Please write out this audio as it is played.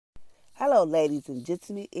Hello, ladies and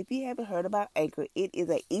gentlemen. If you haven't heard about Anchor, it is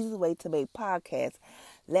an easy way to make podcasts.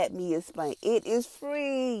 Let me explain. It is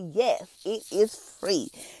free. Yes, it is free.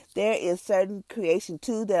 There is certain creation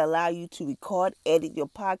tools that allow you to record, edit your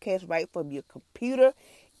podcast right from your computer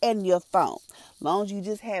and your phone. As long as you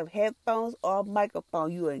just have headphones or a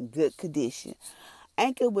microphone, you are in good condition.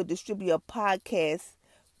 Anchor will distribute your podcast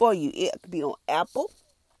for you. It could be on Apple.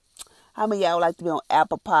 How many of y'all would like to be on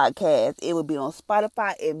Apple Podcasts? It would be on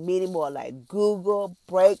Spotify and many more like Google,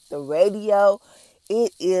 Break, the radio.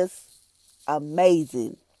 It is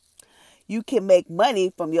amazing. You can make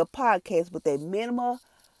money from your podcast with a minimum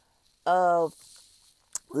of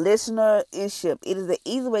listenership. It is an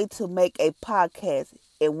easy way to make a podcast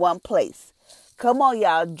in one place. Come on,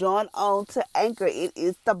 y'all. Join on to Anchor. It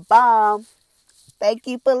is the bomb. Thank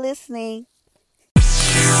you for listening.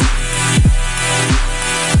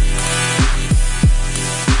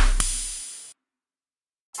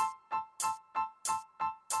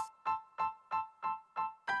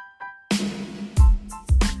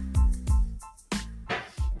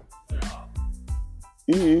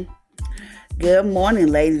 Good morning,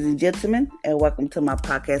 ladies and gentlemen, and welcome to my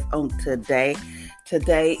podcast on today.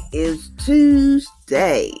 Today is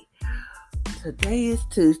Tuesday. So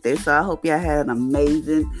I hope y'all had an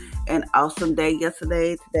amazing and awesome day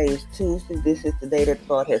yesterday. Today is Tuesday. This is the day that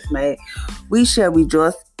God has made. We shall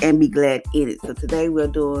rejoice and be glad in it. So today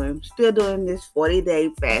we're still doing this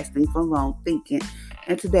 40-day fasting from wrong thinking,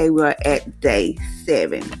 and today we're at day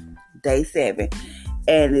 7.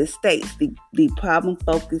 And it states the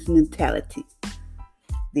problem-focused mentality.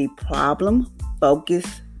 The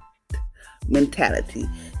problem-focused mentality.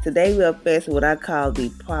 Today we are facing what I call the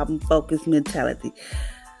problem-focused mentality.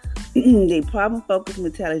 The problem-focused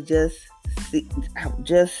mentality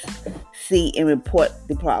just see and report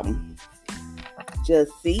the problem.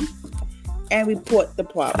 Just see and report the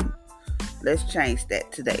problem. Let's change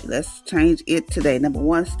that today. Let's change it today. Number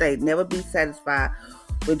 1, state never be satisfied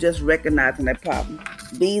with just recognizing that problem.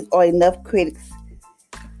 These are enough critics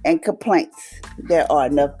and complaints. There are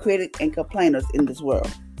enough critics and complainers in this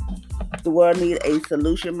world. The world needs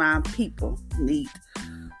solution-minded people,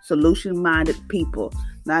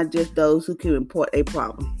 not just those who can report a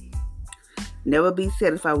problem. Never be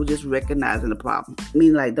satisfied with just recognizing the problem.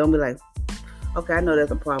 Don't be like, okay, I know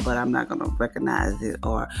there's a problem, but I'm not going to recognize it.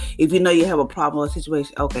 Or if you know you have a problem or a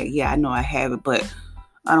situation, okay, yeah, I know I have it, but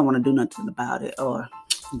I don't want to do nothing about it or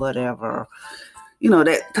whatever.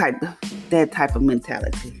 That type of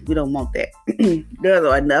mentality. We don't want that. There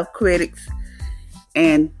are enough critics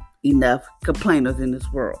and enough complainers in this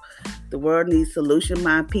world. The world needs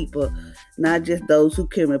solution-minded people, not just those who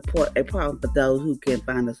can report a problem, but those who can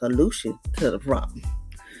find a solution to the problem.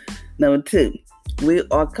 Number 2, we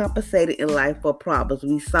are compensated in life for problems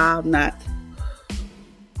we solve,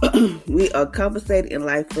 we are compensated in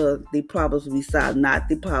life for the problems we solve, not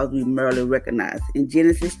the problems we merely recognize. In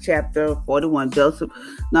Genesis chapter 41, Joseph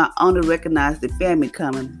not only recognized the famine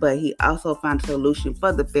coming, but he also found a solution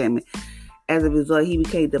for the famine. As a result, he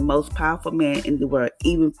became the most powerful man in the world.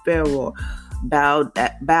 Even Pharaoh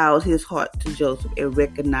bowed his heart to Joseph and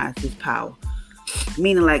recognized his power.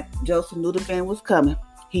 Meaning, like, Joseph knew the famine was coming.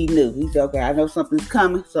 He knew. He said, okay, I know something's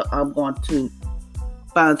coming, so I'm going to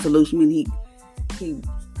find a solution. He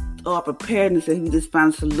preparedness, and he just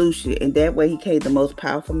found a solution, and that way he became the most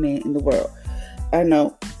powerful man in the world. I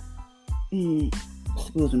know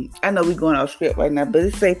we're going off script right now, but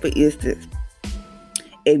let's say, for instance,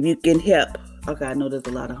 if you can help, okay, I know there's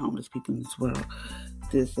a lot of homeless people in this world,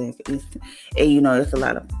 just say for instance, and there's a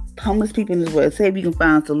lot of homeless people in this world. Say if you can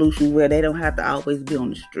find a solution where they don't have to always be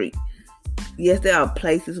on the street. Yes, there are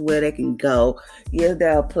places where they can go. Yes,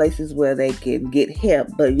 there are places where they can get help,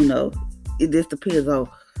 but it just depends on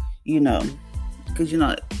because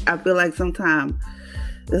I feel like sometimes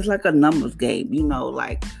it's like a numbers game,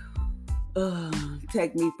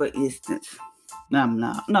 take me for instance.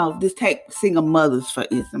 No, just take single mothers for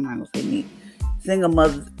instance. I'm not gonna say me. Single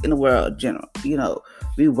mothers in the world in general.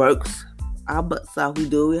 We work our butts off. We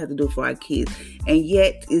have to do it for our kids, and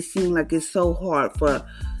yet it seems like it's so hard for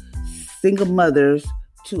single mothers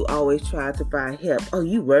to always try to find help. Oh,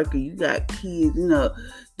 you working, you got kids,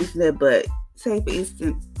 this and that. But say for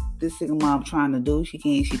instance, this single mom trying to do, she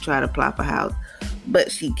try to apply for house,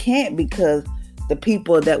 but she can't because the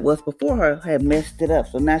people that was before her had messed it up.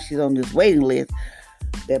 So now she's on this waiting list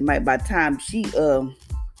that might, by the time she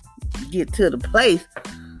get to the place,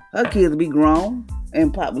 her kids will be grown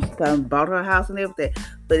and probably bought her a house and everything.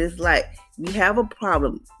 But it's like we have a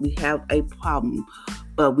problem,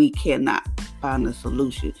 but we cannot find a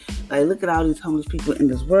solution. Like, look at all these homeless people in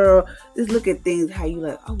this world. Just look at things how you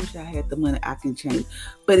like, I wish I had the money, I can change.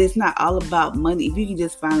 But it's not all about money. If you can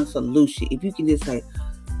just find a solution, if you can just say,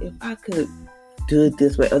 if I could do it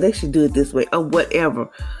this way, or they should do it this way, or whatever,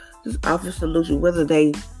 just offer a solution, whether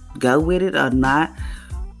they go with it or not.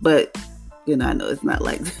 But I know it's not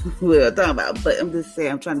like we're talking about, but I'm just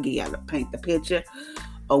saying, I'm trying to get y'all to paint the picture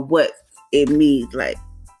of what it means, like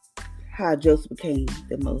how Joseph became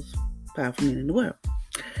the most powerful man in the world.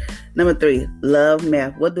 Number 3, love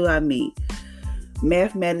math. What do I mean?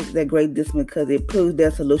 Mathematics is a great discipline because it proves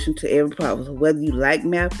their solution to every problem. So whether you like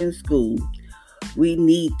math in school, we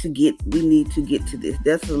need to get to this.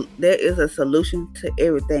 There is a solution to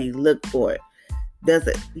everything. Look for it.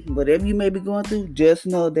 Whatever you may be going through, just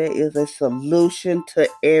know there is a solution to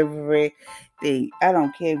everything. I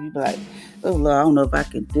don't care if you be like, oh Lord, I don't know if I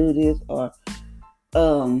can do this, or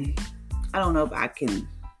I don't know if I can.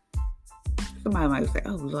 Somebody might say,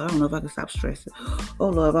 oh Lord, I don't know if I can stop stressing. Oh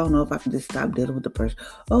Lord, I don't know if I can just stop dealing with the person.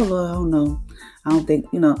 Oh Lord, I don't know. I don't think,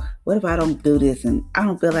 what if I don't do this and I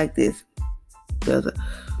don't feel like this? Let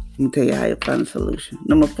me tell you how you find a solution.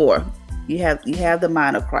 Number 4, you have the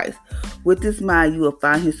mind of Christ. With this mind, you will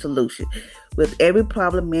find his solution. With every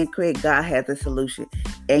problem man creates, God has a solution.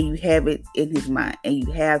 And you have it in his mind. And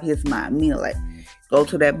you have his mind. Meaning, like, go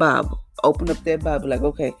to that Bible. Open up that Bible. Like,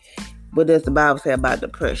 okay, what does the Bible say about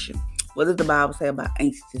depression? What does the Bible say about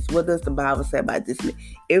anxiousness? What does the Bible say about this?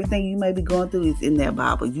 Everything you may be going through is in that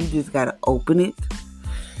Bible. You just got to open it.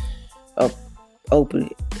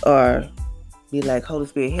 Or be like, Holy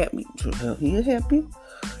Spirit, help me. He'll help you.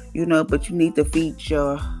 But you need to feed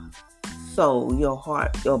your soul, your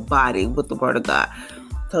heart, your body with the word of God.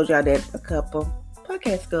 I told y'all that a couple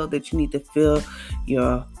podcasts ago, that you need to fill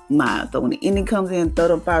your mind. So when the enemy comes in, throw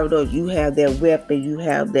them fire doors, you have that weapon, you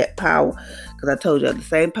have that power. Because I told y'all, the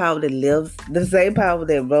same power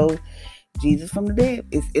that rose Jesus from the dead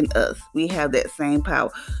is in us. We have that same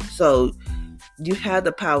power. So you have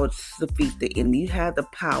the power to defeat the enemy. You have the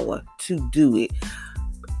power to do it.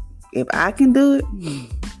 If I can do it,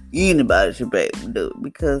 anybody should be able to do it.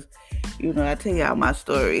 Because, I tell y'all my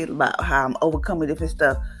story about how I'm overcoming different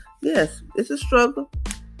stuff. Yes, it's a struggle.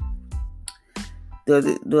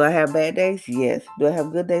 Do I have bad days? Yes. Do I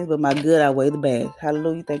have good days? But my good outweigh the bad.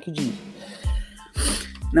 Hallelujah. Thank you, Jesus.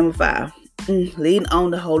 Number 5, lean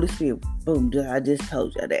on the Holy Spirit. Boom. I just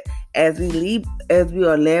told you that. As we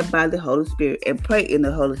are led by the Holy Spirit and pray in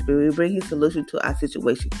the Holy Spirit, we bring his solution to our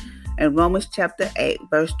situation. And Romans chapter 8,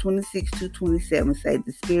 verse 26 to 27 say,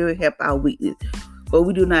 the Spirit help our weakness. But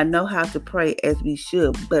we do not know how to pray as we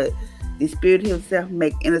should. But the Spirit himself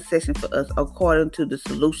make intercession for us according to the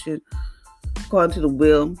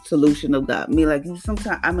will solution of God.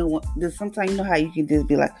 Sometimes how you can just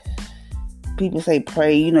be like, people say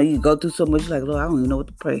pray, you go through so much, like, Lord, I don't even know what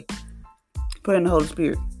to pray. Pray in the Holy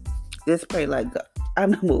Spirit. Just pray like God. I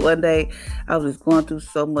remember one day I was just going through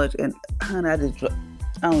so much, and honey, I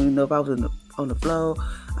don't even know if I was on the floor.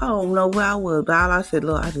 I don't know where I was, but all I said,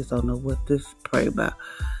 Lord, I just don't know what to pray about.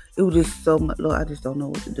 It was just so much, Lord, I just don't know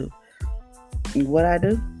what to do. And what I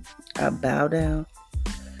do, I bow down.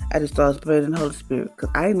 I just started praying in the Holy Spirit because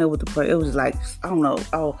I didn't know what to pray. It was like, I don't know.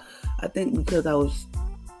 I think because I was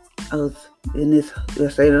in this,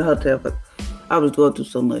 let's say in a hotel, but I was going through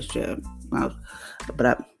so much, child. But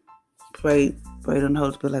I prayed in the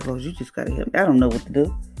Holy Spirit like, oh, you just got to help me. I don't know what to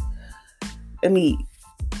do.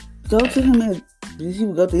 Go to him and you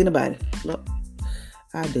would go to anybody. Look,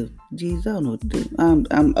 I do. Jesus, I don't know what to do.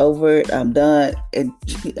 I'm over it. I'm done. And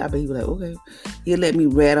I bet he was like, okay. He'll let me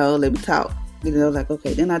rattle, let me talk. Like,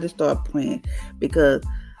 okay. Then I just start praying because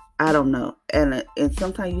I don't know. And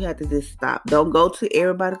sometimes you have to just stop. Don't go to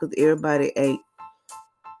everybody because everybody ain't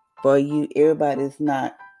for you. Everybody's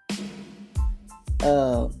not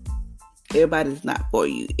for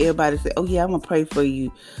you. Everybody say, oh yeah, I'm going to pray for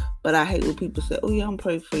you. But I hate when people say, oh yeah, I'm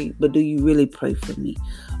praying for you. But do you really pray for me?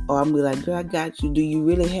 Or I'm be like, girl, I got you. Do you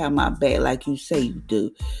really have my back like you say you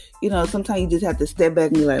do? Sometimes you just have to step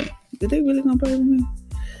back and be like, did they really going to pray for me?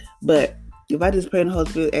 But if I just pray in the Holy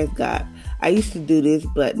Spirit, ask God. I used to do this,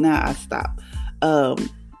 but now I stop.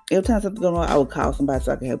 Every time something goes wrong, I would call somebody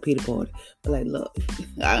so I could have a pity party. But like, look,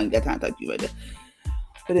 I ain't got time to talk to you right there.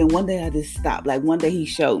 But then one day I just stopped. Like one day he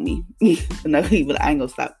showed me. But I ain't gonna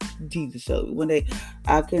stop. Jesus showed me. One day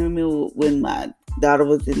I can remember when my daughter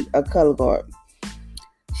was in a color guard.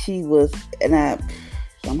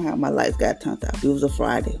 Somehow my lights got turned off. It was a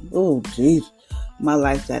Friday. Oh, jeez. My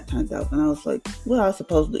lights got turned off. And I was like, what I was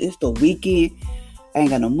supposed to do? It's the weekend. I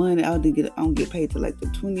ain't got no money. I don't get paid till like the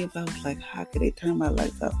 20th. I was like, how could they turn my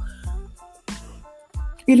lights off?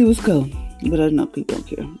 And it was cool. But I know people don't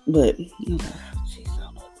care. But she's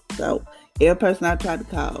so every person I tried to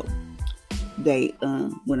call, they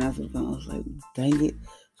when I was on the phone, I was like, dang it.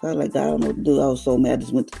 So I was like, I don't know what to do. I was so mad. I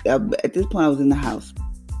just went at this point I was in the house.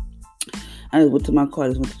 I just went to my car,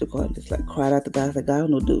 went to the car and just like cried out to God. I was like, I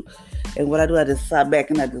don't know what to do. And what I do, I just sat back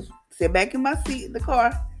and I just sit back in my seat in the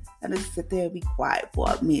car and just sit there and be quiet for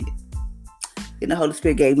a minute. Then the Holy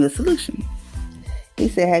Spirit gave me a solution. He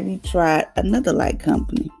said, have you tried another light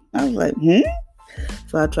company? I was like,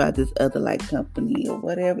 So I tried this other light company or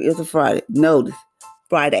whatever. It was a Friday. Notice,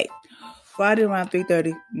 Friday. Friday around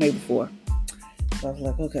 3:30, maybe 4. So I was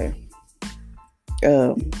like, okay.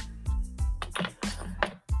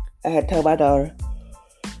 I had told my daughter,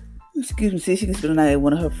 excuse me, see, she can spend the night at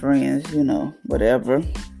one of her friends, whatever.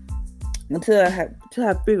 Until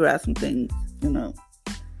I figure out some things,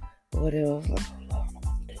 whatever. I was like, oh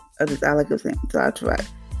Lord, I just, I like it saying. So I tried.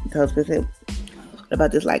 So I said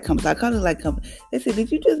about this light company. So I called this light company. They said,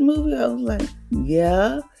 did you just move here? I was like,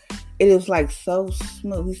 yeah. It was like so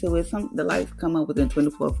smooth. He said, well, the lights come up within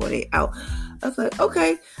 24 to 48 hours. I was like,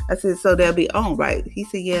 okay. I said, so they'll be on, right? He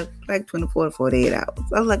said, yeah, like 24 to 48 hours.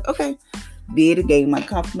 I was like, okay. Did it, gave my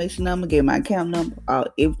confirmation number, gave my account number.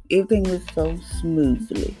 Everything was so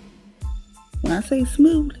smoothly. When I say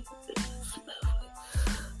smoothly.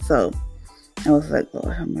 So I was like,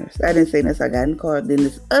 Lord have mercy. I didn't say this. I got in the car. Then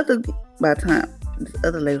this other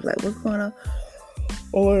lady was like, what's going on?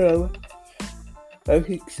 Or whatever.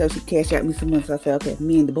 So she cashed out me some money. So I said, okay,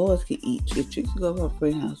 me and the boys can eat. If Trixie go to her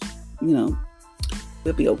friend's house,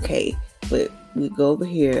 we'll be okay. But we go over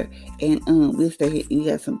here and we'll stay here. We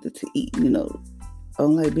got something to eat, I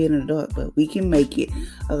don't like being in the dark, but we can make it.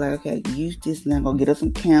 I was like, okay, use this and I'm going to get us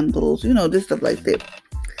some candles, this stuff like that.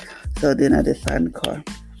 So then I just sat in the car.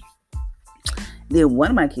 Then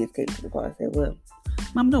one of my kids came to the car and said, well,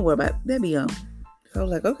 Mom, don't worry about it. They'll be on. So I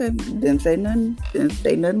was like, okay. Didn't say nothing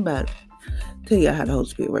about it. Tell you how the Holy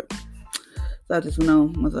Spirit works. So I just went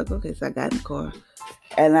on. I was like, okay. So I got in the car.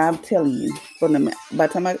 And I'm telling you, by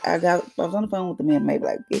the time I was on the phone with the man maybe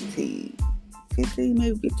like 15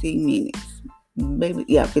 minutes. Maybe,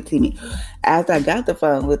 15 minutes. After I got the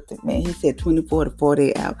phone with the man, he said 24 to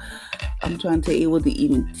 48 hours. I'm trying to tell you, it wasn't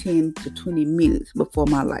even 10 to 20 minutes before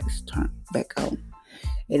my lights turned back on.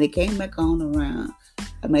 And it came back on around,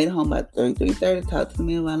 I made it home by 3:30, talked to the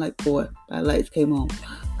man around like 4. My lights came on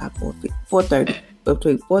by 4:30,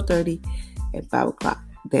 between 4:30 and 5 o'clock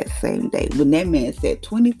that same day. When that man said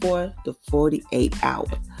 24 to 48 hours,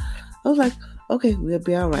 I was like, okay, we'll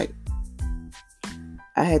be all right.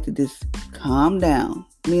 I had to just calm down.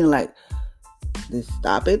 Meaning like, just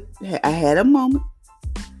stop it. I had a moment.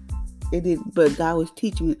 It did, but God was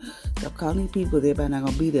teaching me. Stop calling people. Everybody not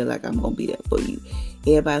gonna be there like I'm gonna be there for you.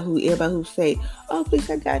 Everybody who say, "Oh, please,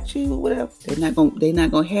 I got you," whatever. They're not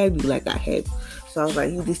gonna have you like I have you. So I was like,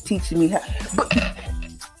 he was just teaching me how.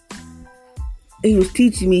 He was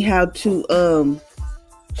teaching me how to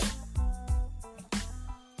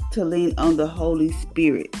lean on the Holy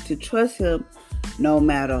Spirit, to trust Him no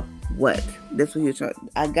matter what. That's what he was trying.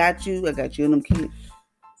 I got you and them kids.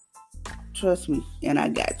 Trust me, and I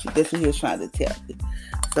got you. That's what he was trying to tell me.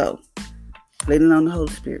 So, leaning on the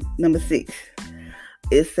Holy Spirit. Number 6,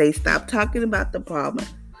 it says, stop talking about the problem.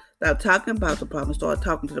 Stop talking about the problem. Start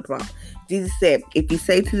talking to the problem. Jesus said, if you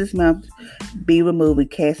say to this mountain, be removed and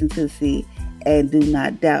cast into the sea, and do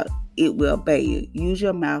not doubt, it will obey you. Use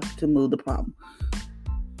your mouth to move the problem.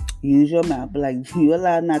 Use your mouth. But like, you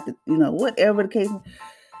allow not to, whatever the case,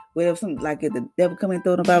 whatever something like if the devil come and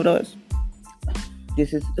throw the Bible doors.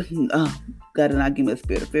 This is, God did not give me a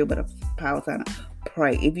spirit of fear, but a power sign.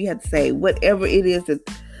 Pray. If you had to say whatever it is to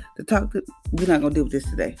talk to, we're not going to deal with this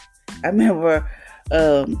today. I remember,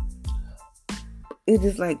 it's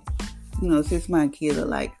just like, since my kids are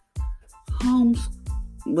like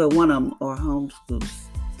one of them are homeschooled.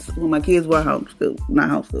 When my kids were not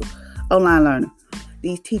homeschooled, online learning.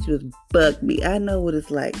 These teachers bug me. I know what it's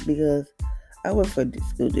like because I work for a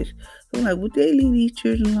school district. So I'm like, would they leave these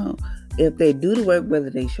children alone? If they do the work, whether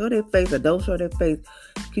they show their face or don't show their face,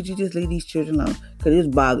 could you just leave these children alone? Because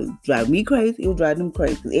it's drive me crazy. It would drive them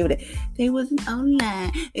crazy. Because every day, they wasn't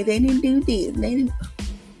online. And they didn't do this. They didn't.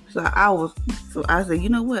 So I said, you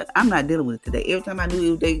know what? I'm not dealing with it today. Every time I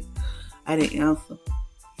knew I didn't answer.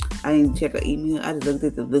 I didn't check her email. I just looked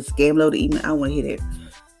at the scam load of email. I don't want to hear that.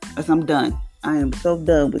 I said, I'm done. I am so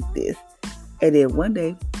done with this. And then one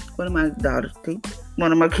day, one of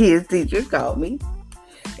my kids' teachers called me.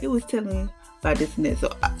 It was telling me about this and that.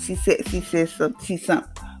 So she said something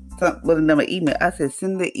with another email. I said,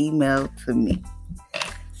 send the email to me.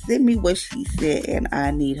 Send me what she said, and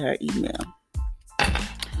I need her email.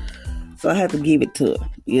 So I had to give it to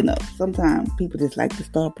her. Sometimes people just like to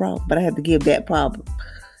start a problem, but I had to give that problem.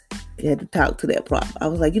 I had to talk to that problem. I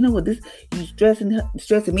was like, you know what, you stressing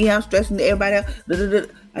me out, stressing everybody out.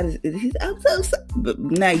 I'm so sorry. But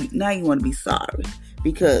now you want to be sorry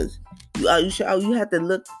because you have to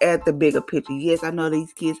look at the bigger picture. Yes, I know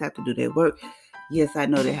these kids have to do their work. Yes, I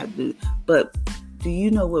know they have to do it. But do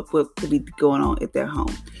you know what could be going on at their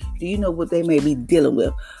home? Do you know what they may be dealing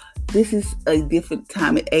with? This is a different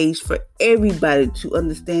time and age for everybody to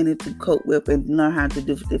understand and to cope with and learn how to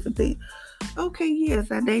do different things. Okay, yes,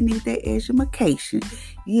 they need their education.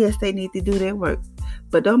 Yes, they need to do their work.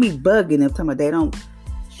 But don't be bugging them talking about they don't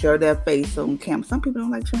show their face on camera. Some people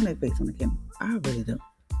don't like showing their face on the camera. I really don't.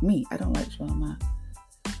 Me, I don't like showing my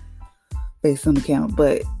face on the camera.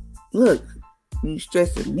 But look, you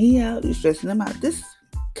stressing me out, you stressing them out. This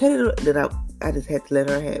cut it out. I just had to let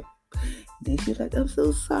her have it. Then she's like, I'm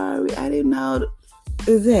so sorry. I didn't know.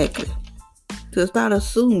 Exactly. To start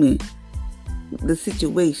assuming the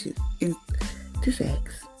situation. And just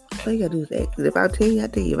ask. All you gotta do is ask. If I tell you, I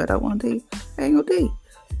tell you. If I don't want to tell you, I ain't gonna tell you.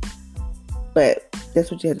 But that's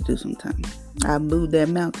what you have to do sometimes. I moved that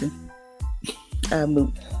mountain.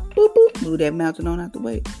 Move that mountain on out the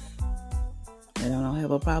way. And I don't have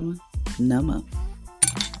a problem no more.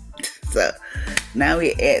 So now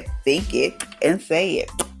we're at think it and say it.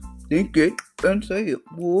 Think it and say it.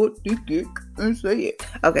 What? Think it and say it.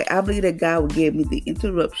 Okay, I believe that God will give me the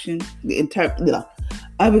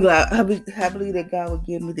I believe that God will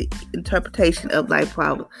give me the interpretation of life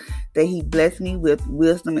problems, that He blessed me with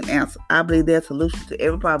wisdom and answer. I believe there's a solution to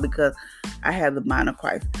every problem because I have the mind of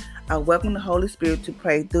Christ. I welcome the Holy Spirit to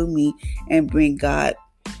pray through me and bring God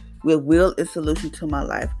with will and solution to my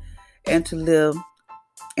life and to live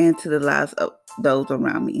and to the lives of those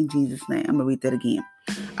around me. In Jesus' name, I'm going to read that again.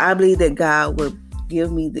 I believe that God will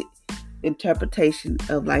give me the interpretation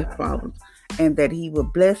of life problems and that He will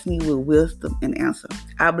bless me with wisdom and answer.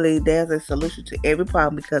 I believe there's a solution to every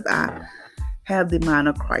problem because I have the mind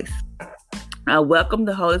of Christ. I welcome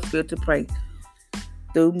the Holy Spirit to pray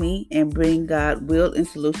through me and bring God will and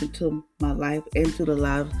solution to my life and to the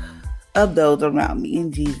lives of those around me.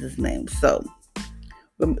 In Jesus' name. So,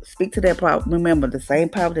 speak to that power. Remember, the same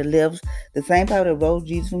power that rose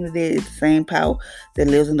Jesus from the dead is the same power that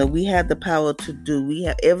lives in us. We have the power to do. We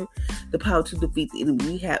have the power to defeat the enemy.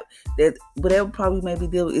 We have that. Whatever problem you may be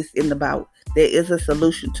dealing with is in the Bible. There is a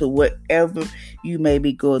solution to whatever you may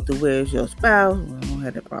be going through. Where is your spouse? Well, I don't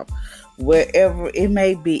have that problem. Wherever it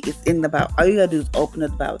may be, it's in the Bible. All you gotta do is open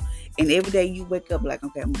up the Bible, and every day you wake up like,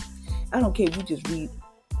 okay, I don't care if you just read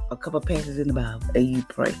a couple passages in the Bible and you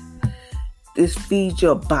pray. Just feed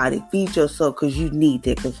your body, feed your soul, because you need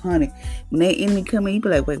that. Because, honey, when that enemy come in, you be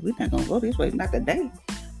like, wait, we're not going to go this way. Not today.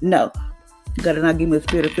 No. You got to not give me a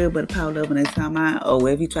spirit of fear, but a power of love and a sound mind. Or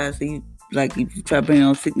if you try to say, if you try to bring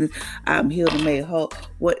on sickness, I'm healed and made whole.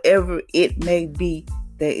 Whatever it may be,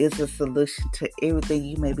 there is a solution to everything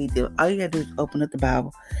you may be doing. All you got to do is open up the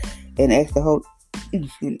Bible and ask the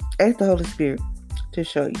Holy Spirit to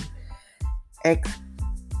show you. Ask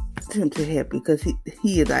Him to help you, because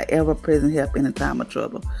he is our ever-present help in a time of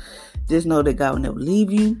trouble. Just know that God will never leave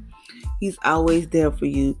you. He's always there for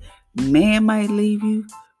you. Man might leave you,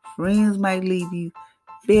 friends might leave you,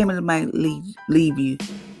 family might leave you,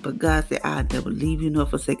 but God said, I'll never leave you nor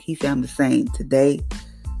forsake. He said, I'm the same today,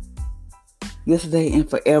 yesterday, and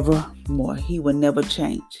forevermore. He will never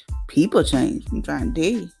change. People change, I'm trying to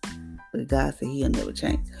tell you, but God said He'll never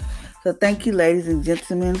change. So thank you, ladies and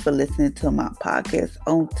gentlemen, for listening to my podcast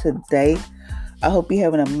on today. I hope you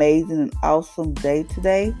have an amazing and awesome day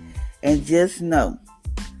today. And just know,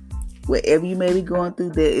 wherever you may be going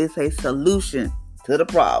through, there is a solution to the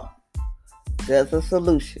problem. There's a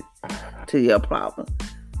solution to your problem.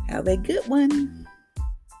 Have a good one.